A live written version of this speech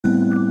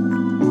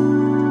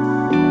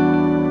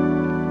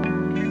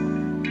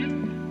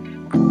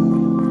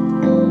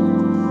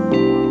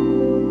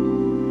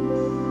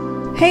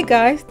Hey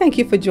guys, thank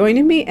you for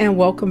joining me and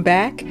welcome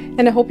back,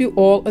 and I hope you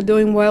all are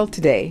doing well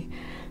today.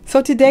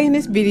 So today in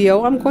this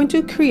video I'm going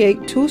to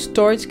create two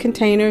storage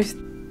containers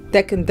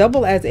that can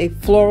double as a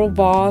floral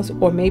vase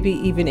or maybe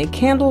even a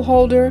candle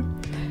holder.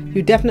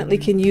 You definitely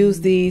can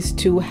use these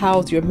to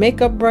house your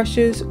makeup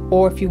brushes,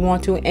 or if you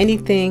want to,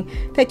 anything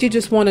that you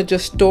just want to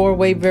store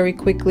away very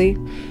quickly.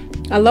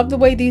 I love the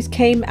way these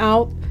came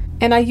out,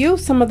 and I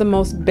used some of the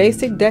most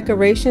basic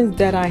decorations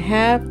that I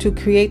have to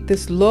create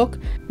this look,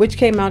 which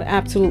came out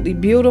absolutely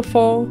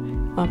beautiful.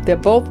 They're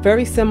both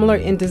very similar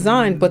in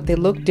design, but they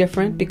look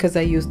different because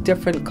I used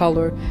different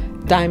color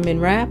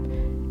diamond wrap.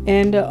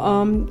 And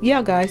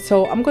yeah guys,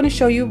 so I'm going to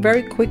show you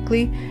very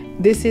quickly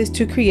this is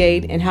to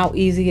create and how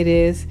easy it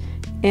is.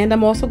 And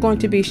I'm also going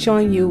to be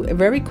showing you a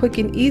very quick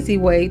and easy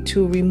way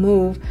to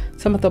remove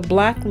some of the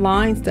black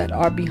lines that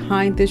are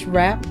behind this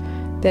wrap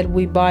that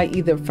we buy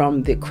either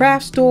from the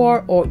craft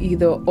store or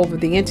either over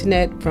the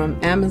internet from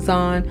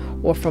Amazon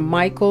or from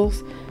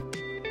Michael's.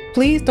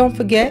 Please don't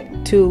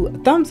forget to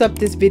thumbs up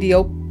this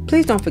video.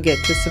 Please don't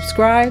forget to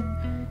subscribe.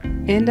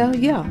 And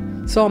yeah,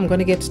 so I'm going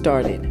to get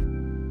started.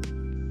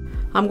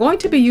 I'm going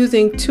to be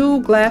using two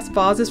glass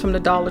vases from the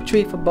Dollar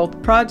Tree for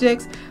both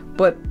projects,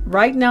 but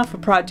right now for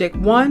project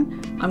one,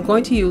 I'm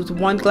going to use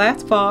one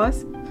glass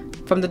vase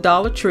from the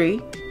Dollar Tree.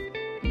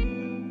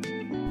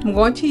 I'm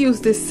going to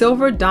use this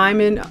silver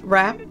diamond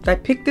wrap. I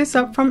picked this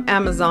up from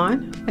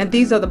Amazon, and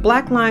these are the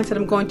black lines that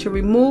I'm going to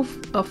remove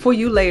for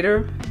you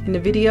later in the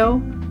video.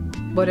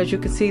 But as you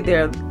can see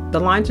there,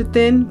 the lines are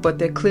thin, but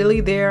they're clearly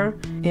there,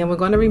 and we're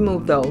going to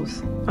remove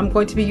those. I'm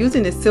going to be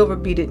using this silver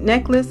beaded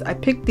necklace. I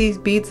picked these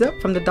beads up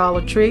from the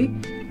Dollar Tree.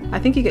 I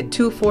think you get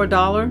two for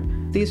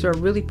 $1. These are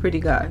really pretty,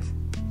 guys.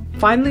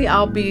 Finally,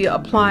 I'll be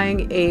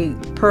applying a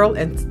pearl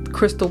and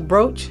crystal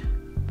brooch.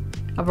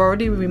 I've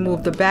already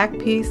removed the back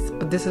piece,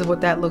 but this is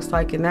what that looks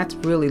like, and that's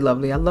really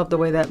lovely. I love the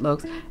way that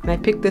looks. And I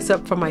picked this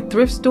up from my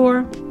thrift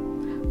store.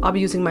 I'll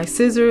be using my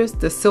scissors,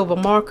 the silver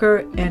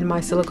marker, and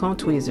my silicone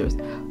tweezers.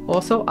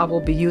 Also, I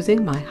will be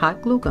using my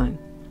hot glue gun.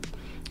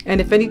 And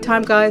if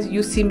anytime, guys,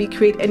 you see me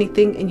create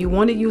anything and you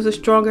want to use a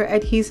stronger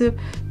adhesive,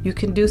 you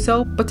can do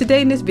so. But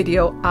today in this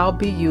video, I'll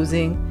be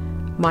using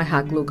my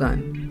hot glue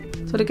gun.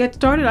 So to get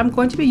started, I'm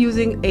going to be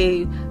using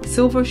a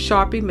silver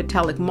Sharpie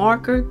metallic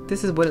marker.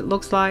 This is what it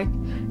looks like.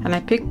 And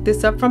I picked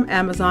this up from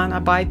Amazon. I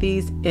buy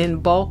these in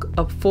bulk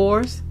of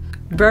 4s.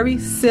 Very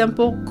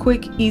simple,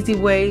 quick, easy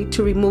way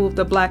to remove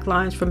the black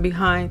lines from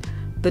behind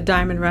the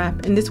diamond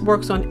wrap. And this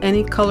works on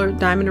any colored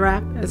diamond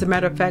wrap. As a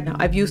matter of fact,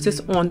 I've used this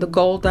on the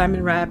gold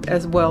diamond wrap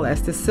as well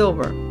as the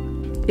silver.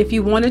 If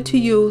you wanted to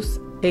use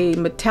a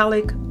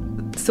metallic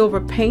silver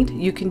paint,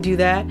 you can do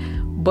that.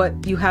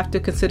 But you have to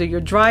consider your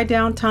dry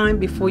down time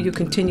before you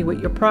continue with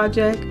your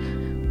project.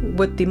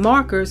 With the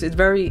markers, it's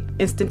very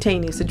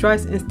instantaneous. It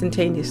dries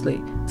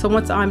instantaneously. So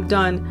once I'm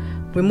done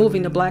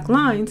removing the black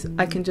lines,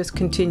 I can just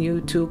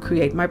continue to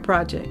create my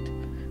project.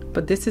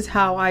 But this is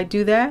how I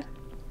do that.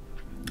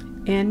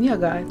 And yeah,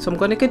 guys, so I'm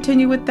going to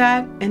continue with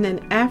that. And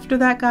then after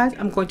that, guys,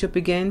 I'm going to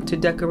begin to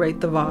decorate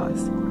the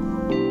vase.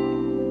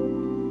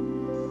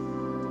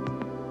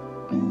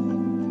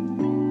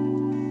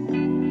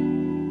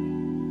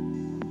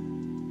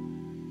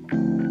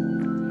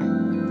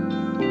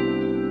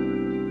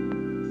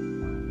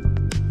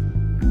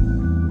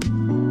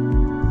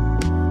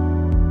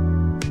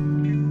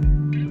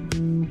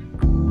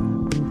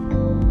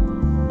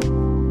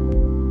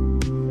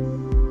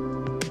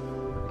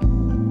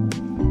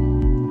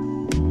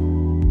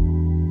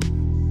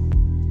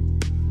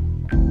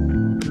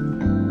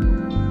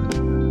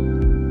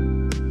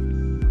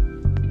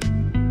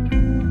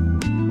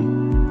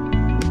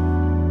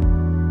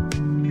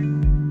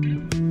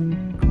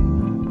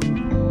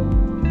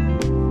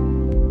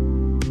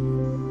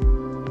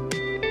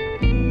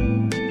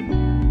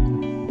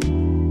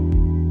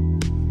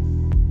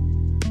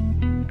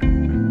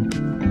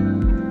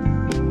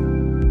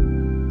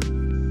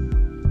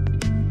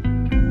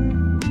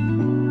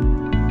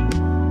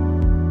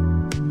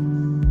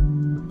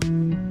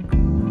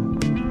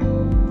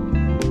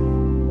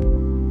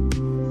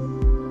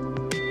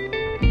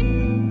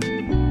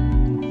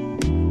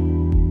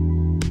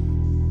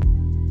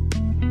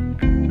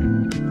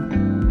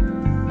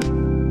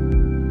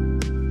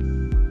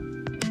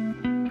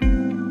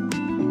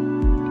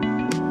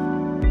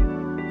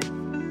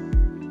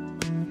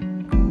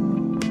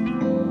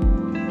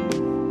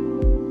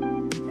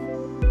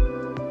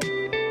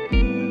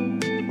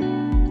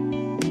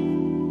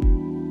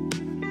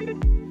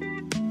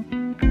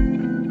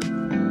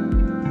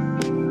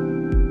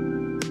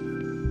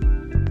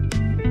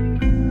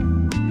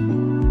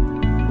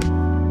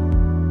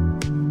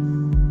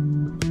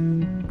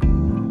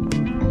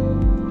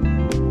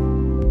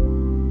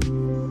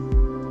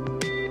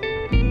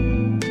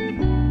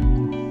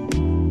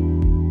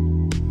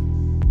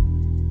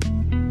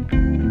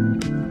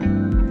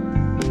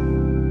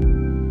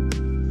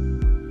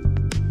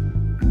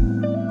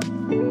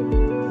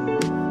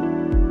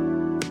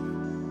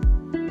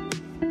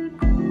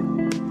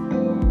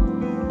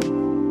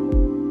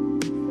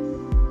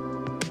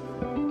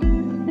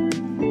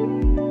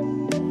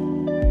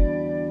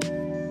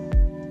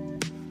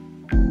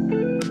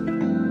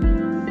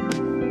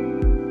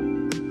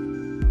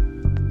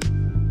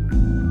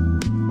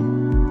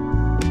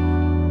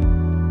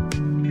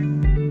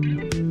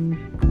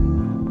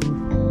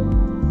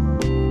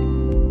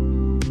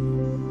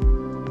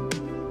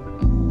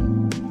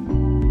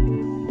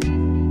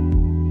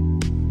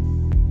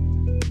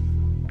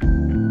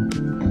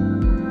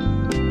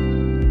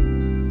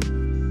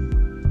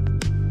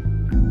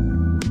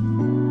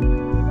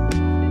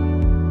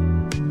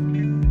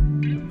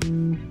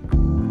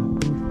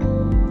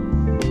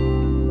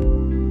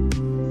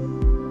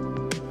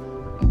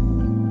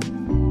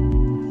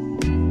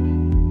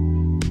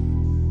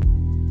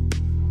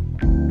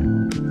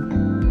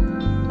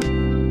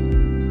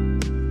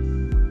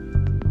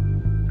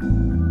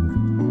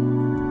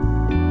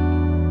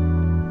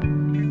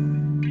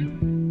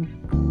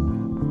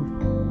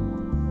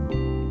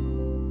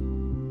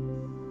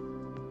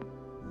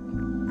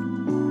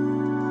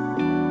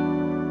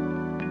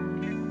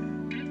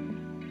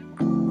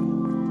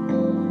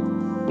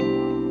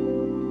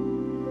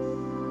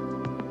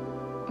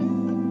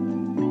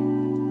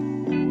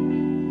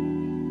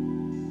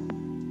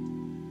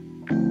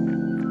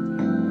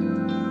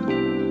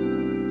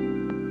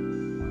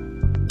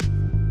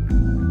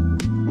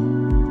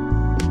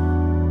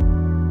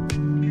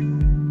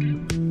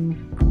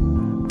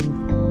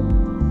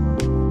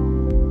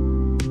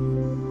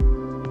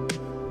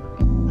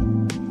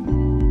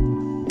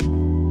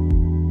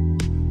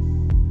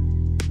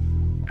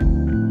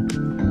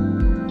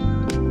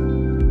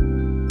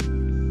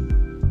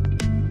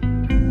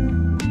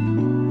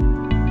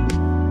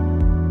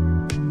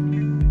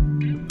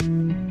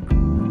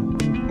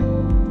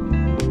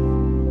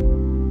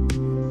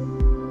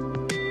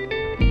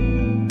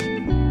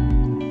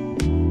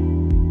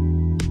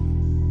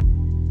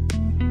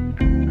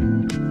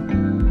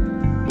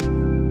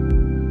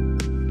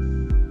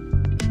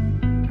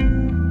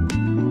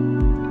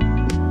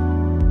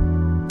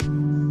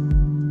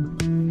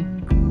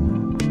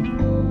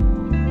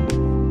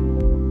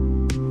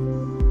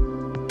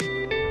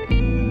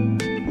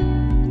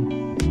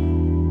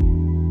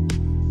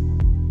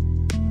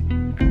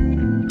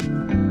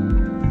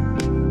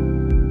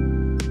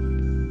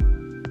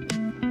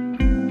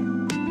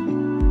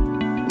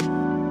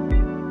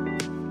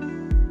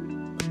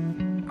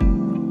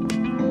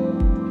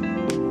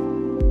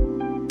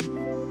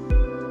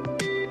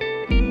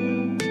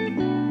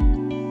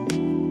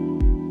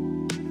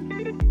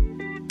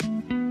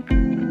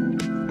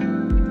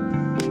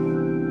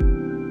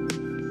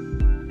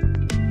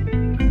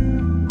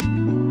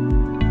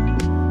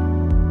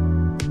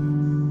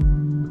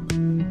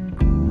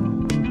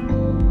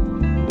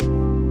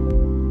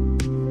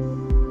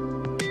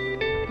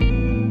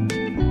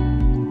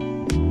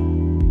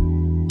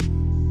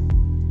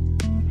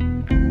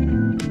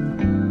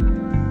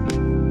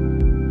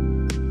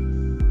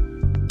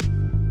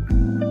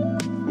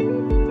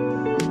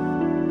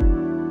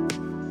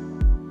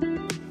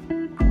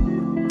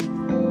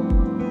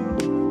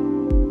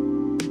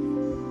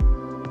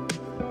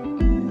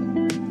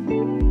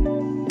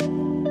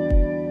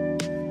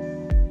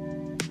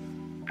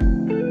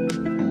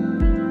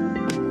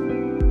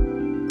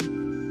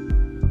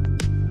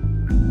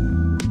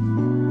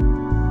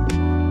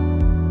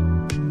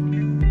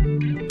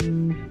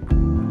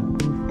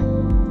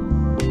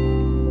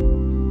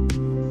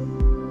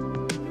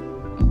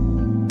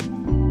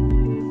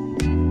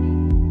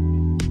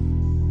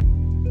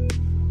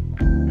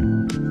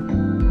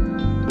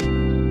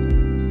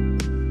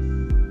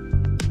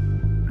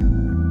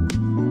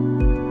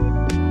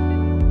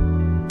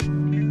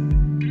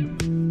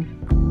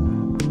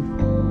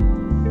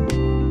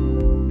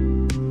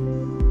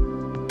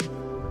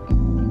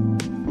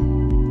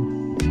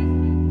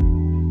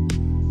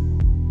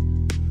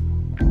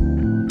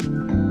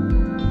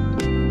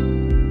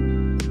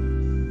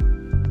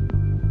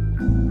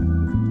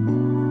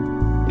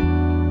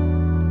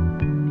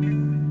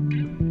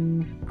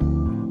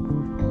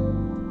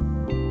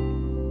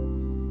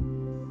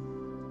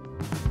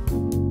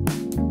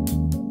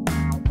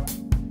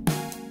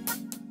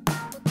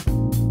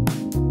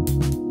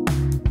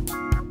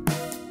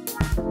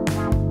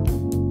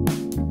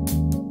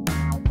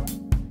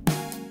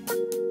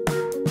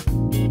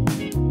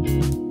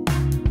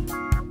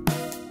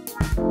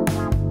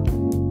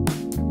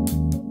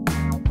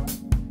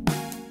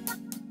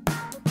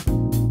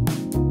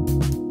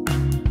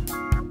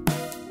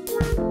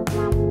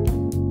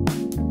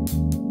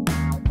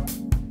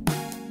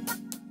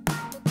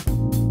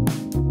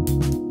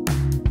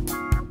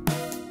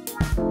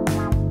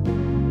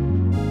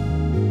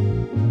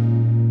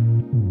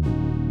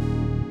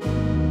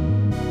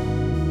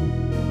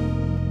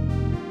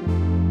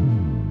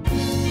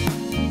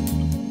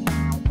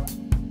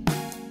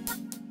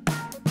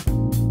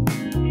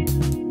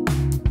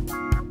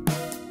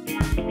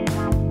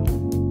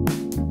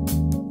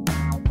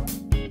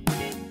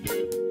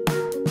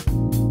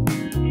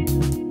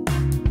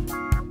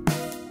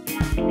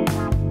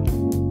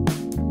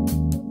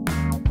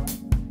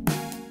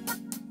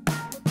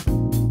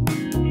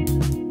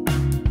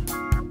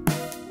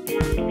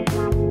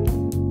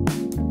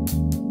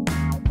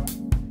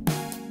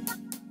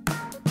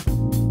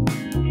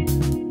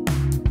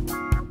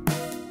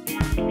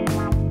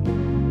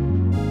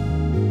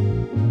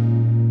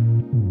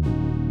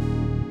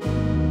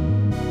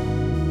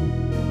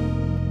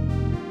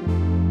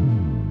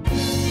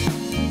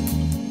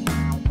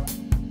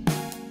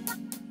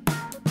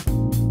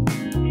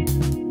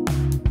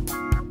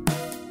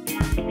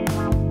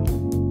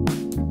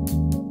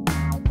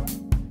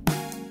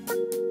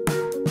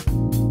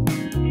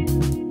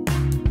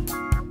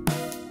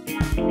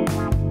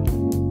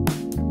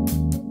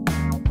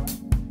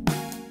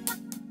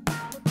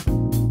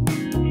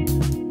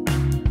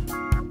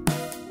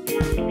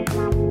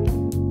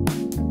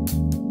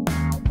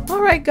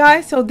 Alright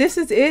guys, so this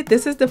is it.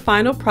 This is the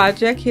final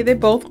project. Here they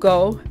both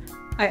go.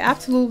 I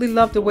absolutely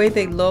love the way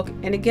they look,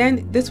 and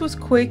again, this was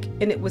quick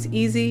and it was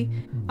easy.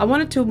 I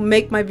wanted to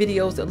make my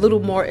videos a little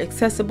more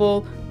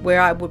accessible,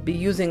 where I would be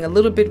using a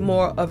little bit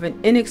more of an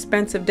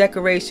inexpensive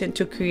decoration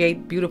to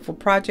create beautiful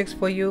projects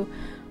for you.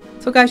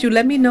 So guys, you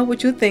let me know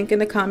what you think in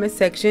the comment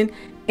section,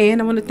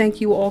 and I want to thank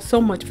you all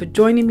so much for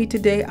joining me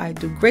today. I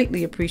do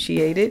greatly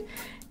appreciate it.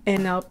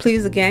 And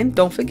please again,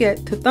 don't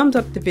forget to thumbs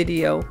up the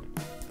video.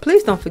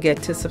 Please don't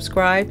forget to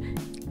subscribe.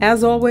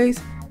 As always,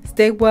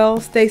 stay well,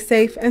 stay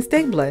safe, and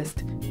stay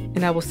blessed.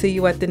 And I will see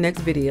you at the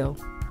next video.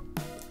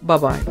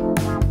 Bye-bye.